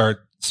to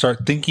start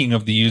thinking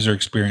of the user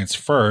experience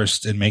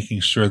first and making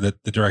sure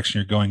that the direction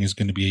you're going is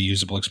going to be a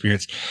usable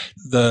experience.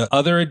 The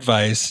other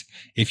advice,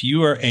 if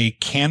you are a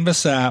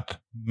Canvas app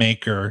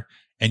maker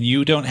and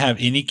you don't have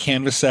any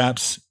Canvas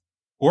apps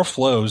or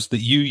flows that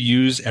you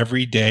use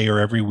every day or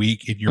every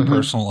week in your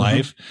personal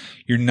life,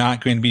 you're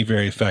not going to be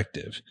very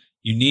effective.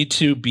 You need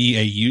to be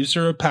a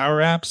user of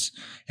Power Apps,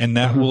 and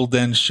that will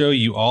then show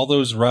you all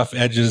those rough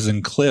edges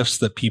and cliffs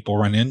that people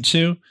run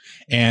into.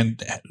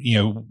 And,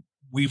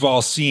 we've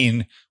all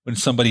seen when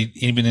somebody,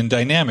 even in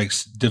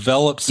Dynamics,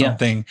 develops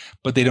something,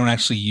 but they don't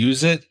actually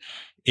use it.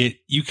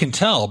 You can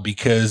tell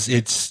because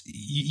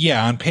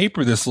on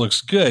paper, this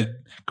looks good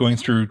going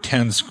through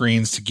 10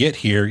 screens to get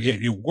here.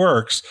 It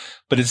works,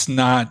 but it's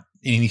not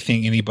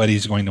anything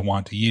anybody's going to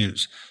want to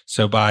use.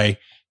 So by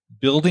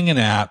building an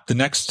app, the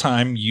next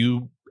time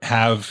you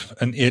have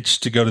an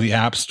itch to go to the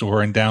App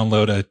Store and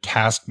download a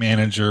task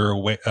manager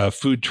or a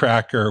food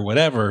tracker or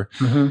whatever,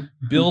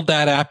 build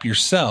that app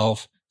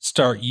yourself,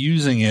 start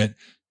using it,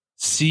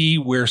 see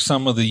where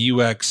some of the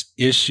UX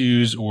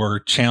issues or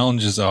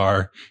challenges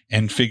are,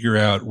 and figure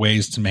out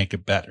ways to make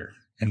it better.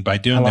 And by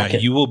doing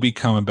that, you will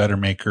become a better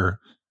maker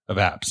of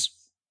apps.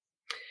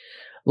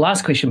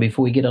 Last question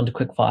before we get on to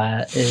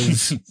quickfire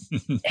is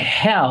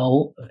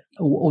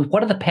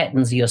what are the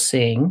patterns you're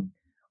seeing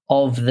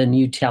of the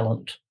new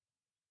talent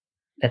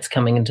that's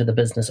coming into the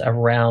business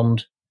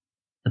around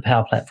the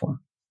Power Platform?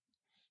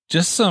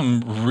 Just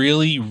some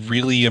really,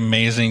 really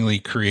amazingly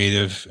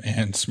creative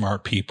and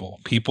smart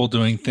people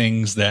doing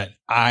things that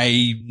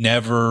I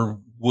never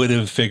would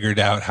have figured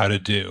out how to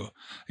do,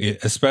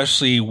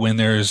 especially when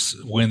there's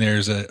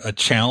a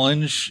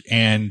challenge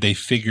and they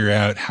figure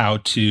out how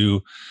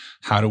to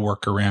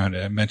work around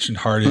it. I mentioned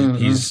Hardit.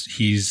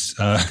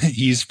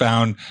 He's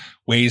found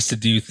ways to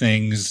do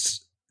things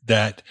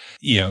that,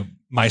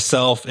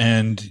 myself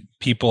and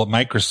people at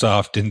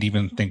Microsoft didn't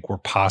even think were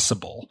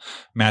possible.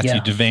 Matthew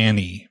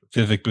Devaney,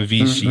 Vivek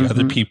Bavishi,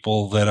 other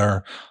people that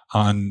are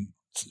on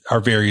our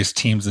various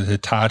teams at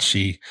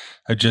Hitachi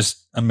have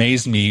just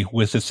amazed me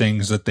with the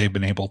things that they've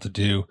been able to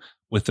do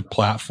with the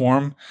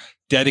platform.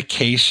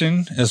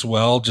 Dedication as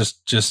well,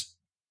 just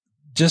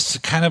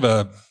kind of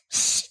a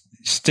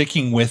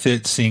sticking with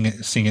it, seeing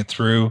it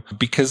through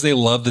because they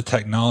love the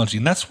technology.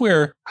 And that's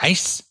where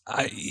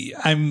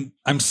I'm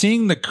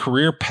seeing the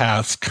career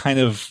paths kind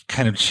of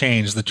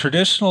change. The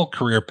traditional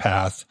career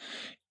path,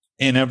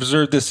 and I've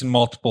observed this in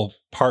multiple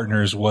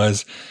partners,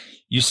 was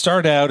you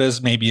start out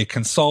as maybe a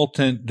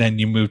consultant, then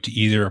you move to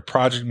either a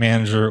project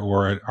manager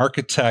or an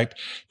architect,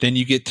 then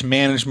you get to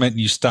management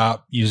and you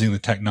stop using the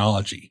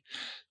technology.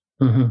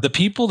 The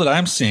people that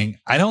I'm seeing,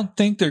 I don't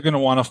think they're going to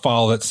want to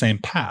follow that same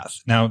path.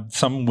 Now,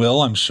 some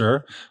will, I'm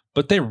sure,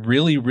 but they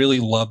really, really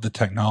love the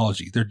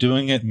technology. They're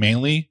doing it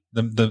mainly.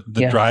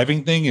 The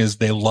driving thing is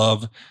they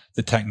love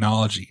the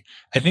technology.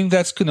 I think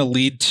that's going to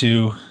lead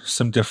to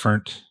some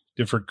different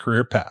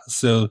career paths.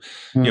 So,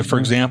 for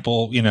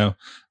example,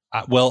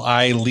 while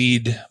I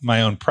lead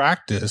my own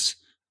practice,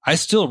 I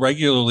still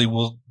regularly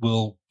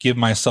will give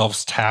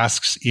myself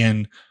tasks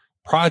in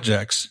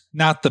projects,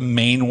 not the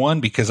main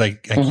one because I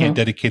can't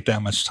dedicate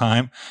that much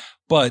time,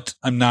 but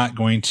I'm not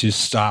going to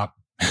stop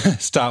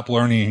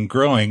learning and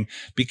growing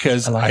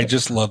because I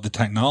just love the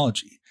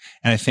technology.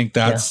 And I think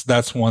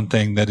that's one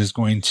thing that is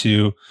going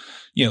to,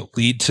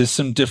 lead to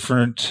some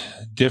different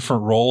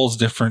roles,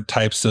 different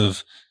types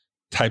of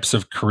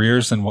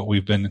careers than what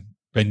we've been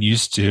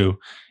used to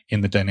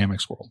in the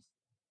Dynamics world.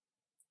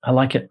 I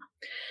like it.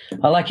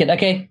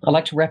 Okay. I'd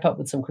like to wrap up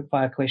with some quick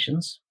fire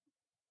questions.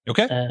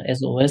 Okay.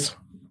 As always.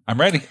 I'm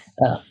ready.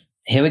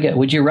 Here we go.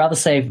 Would you rather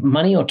save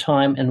money or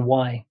time, and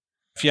why?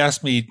 If you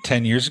asked me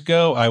 10 years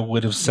ago, I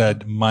would have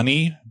said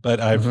money, but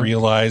I've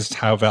realized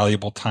how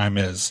valuable time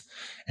is.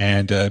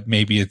 And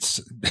maybe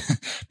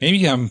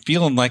I'm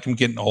feeling like I'm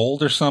getting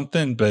old or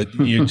something, but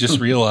you just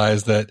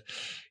realize that,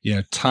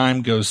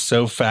 time goes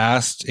so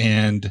fast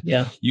and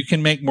you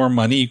can make more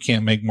money. You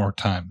can't make more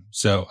time.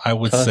 So I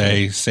would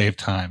say save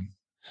time.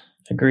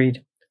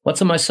 Agreed. What's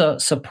the most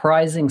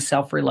surprising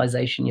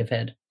self-realization you've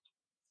had?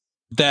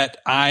 That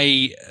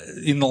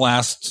in the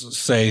last,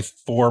 say,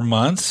 4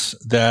 months,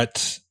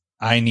 that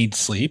I need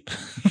sleep.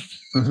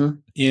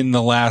 In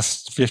the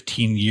last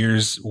 15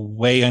 years,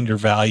 way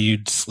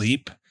undervalued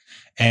sleep,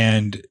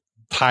 and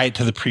tie it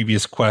to the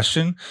previous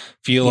question,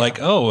 feel like,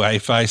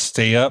 if I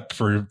stay up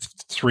for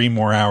 3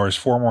 more hours,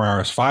 4 more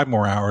hours, 5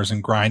 more hours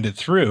and grind it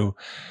through,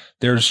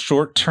 there's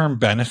short-term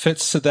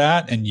benefits to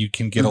that and you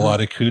can get a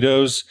lot of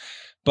kudos.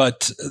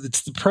 But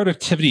it's the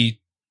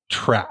productivity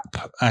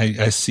trap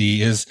I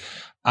see is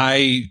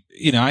I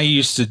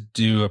used to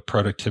do a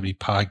productivity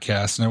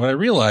podcast, and what I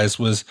realized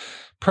was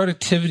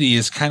productivity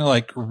is kind of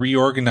like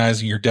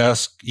reorganizing your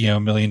desk, a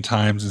million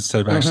times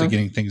instead of actually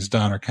getting things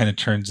done, or kind of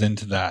turns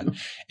into that.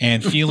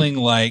 And feeling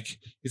like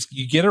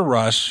you get a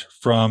rush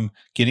from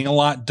getting a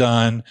lot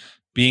done,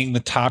 being the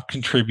top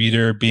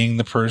contributor, being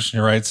the person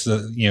who writes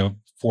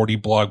 40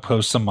 blog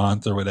posts a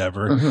month or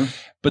whatever.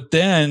 But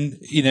then,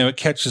 it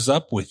catches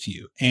up with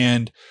you.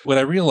 And what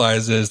I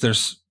realize is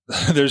there's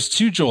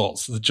two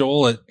Joels, the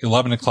Joel at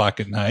 11 o'clock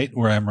at night,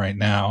 where I'm right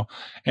now,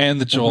 and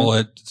the Joel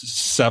at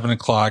 7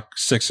 o'clock,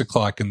 6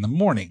 o'clock in the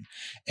morning.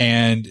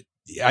 And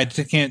I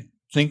can't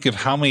think of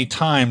how many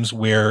times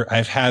where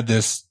I've had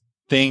this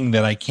thing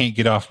that I can't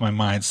get off my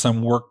mind,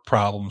 some work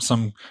problem,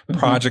 some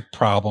project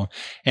problem.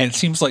 And it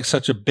seems like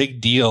such a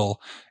big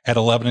deal at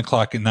 11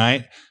 o'clock at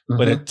night,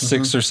 but at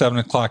 6 or 7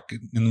 o'clock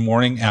in the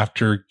morning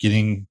after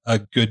getting a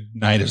good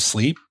night of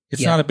sleep,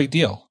 it's not a big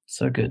deal.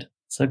 So good.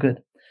 So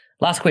good.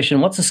 Last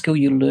question. What's a skill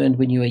you learned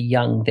when you were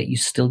young that you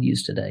still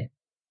use today?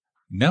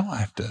 No, I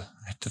have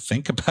to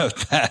think about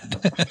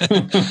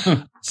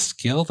that.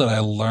 Skill that I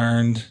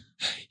learned.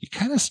 You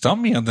kind of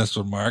stumped me on this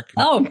one, Mark.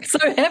 Oh, I'm so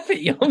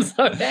happy. I'm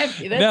so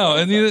happy. That's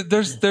awesome. And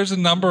there's a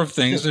number of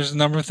things. There's a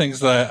number of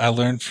things that I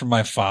learned from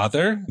my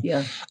father.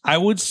 Yeah. I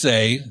would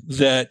say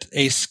that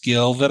a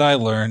skill that I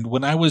learned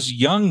when I was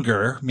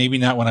younger, maybe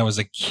not when I was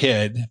a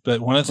kid,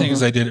 but one of the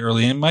things I did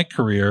early in my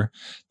career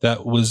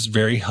that was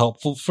very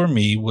helpful for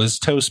me was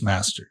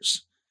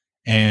Toastmasters.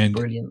 And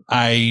Brilliant.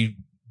 I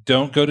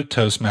don't go to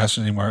Toastmasters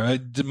anymore.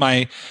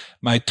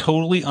 My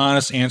totally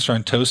honest answer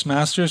on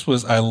Toastmasters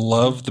was I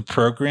love the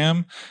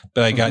program,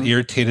 but I got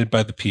irritated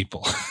by the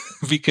people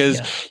because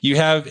you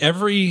have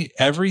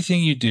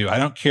everything you do. I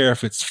don't care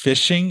if it's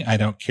fishing. I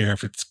don't care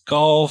if it's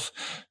golf,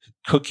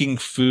 cooking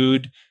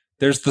food.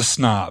 There's the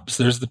snobs.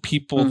 There's the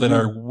people that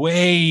are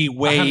way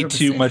 100%.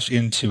 Too much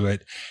into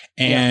it.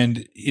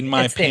 And in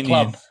my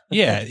opinion,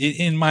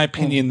 in my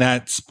opinion,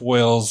 that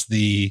spoils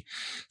the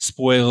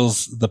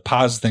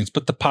positive things.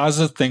 But the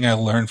positive thing I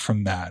learned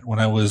from that when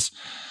I was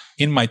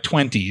in my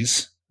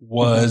 20s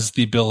was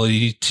the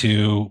ability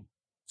to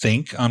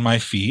think on my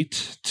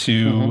feet,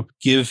 to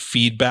give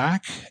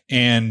feedback,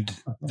 and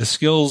the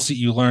skills that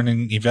you learn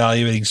in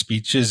evaluating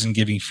speeches and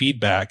giving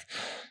feedback,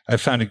 I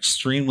found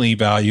extremely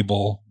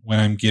valuable when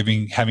I'm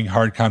having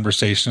hard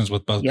conversations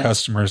with both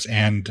customers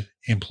and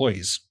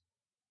employees.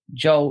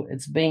 Joel,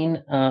 it's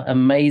been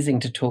amazing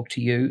to talk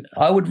to you.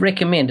 I would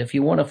recommend, if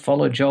you want to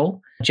follow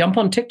Joel, jump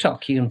on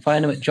TikTok. You can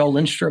find him at Joel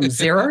Lindstrom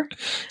 0.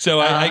 So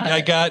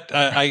I got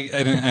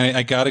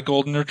a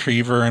golden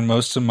retriever, and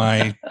most of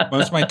my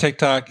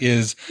TikTok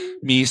is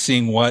me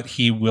seeing what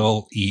he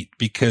will eat,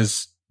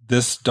 because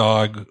this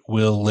dog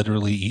will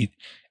literally eat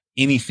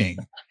anything.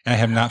 I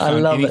have not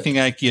found anything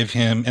I give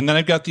him. And then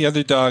I've got the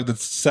other dog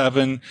that's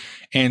 7,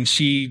 and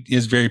she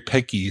is very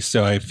picky.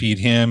 So I feed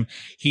him.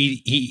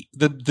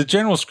 The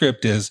general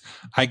script is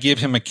I give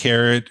him a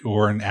carrot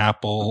or an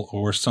apple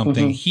or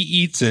something. He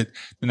eats it.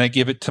 Then I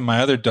give it to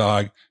my other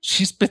dog.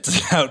 She spits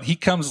it out. He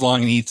comes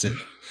along and eats it.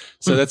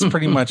 So that's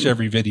pretty much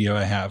every video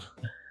I have.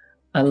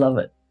 I love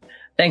it.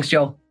 Thanks,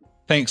 Joel.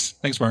 Thanks,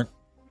 Mark.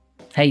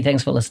 Hey,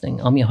 thanks for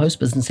listening. I'm your host,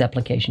 Business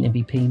Application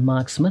MVP,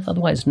 Mark Smith,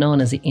 otherwise known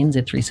as the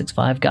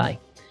NZ365 guy.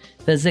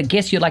 If there's a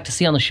guest you'd like to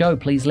see on the show,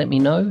 please let me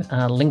know.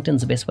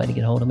 LinkedIn's the best way to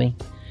get hold of me.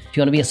 If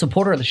you want to be a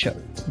supporter of the show,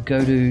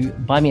 go to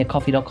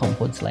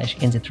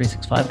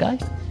buymeacoffee.com/NZ365 guy,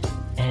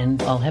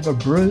 and I'll have a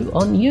brew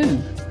on you.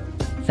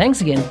 Thanks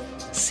again.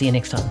 See you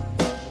next time.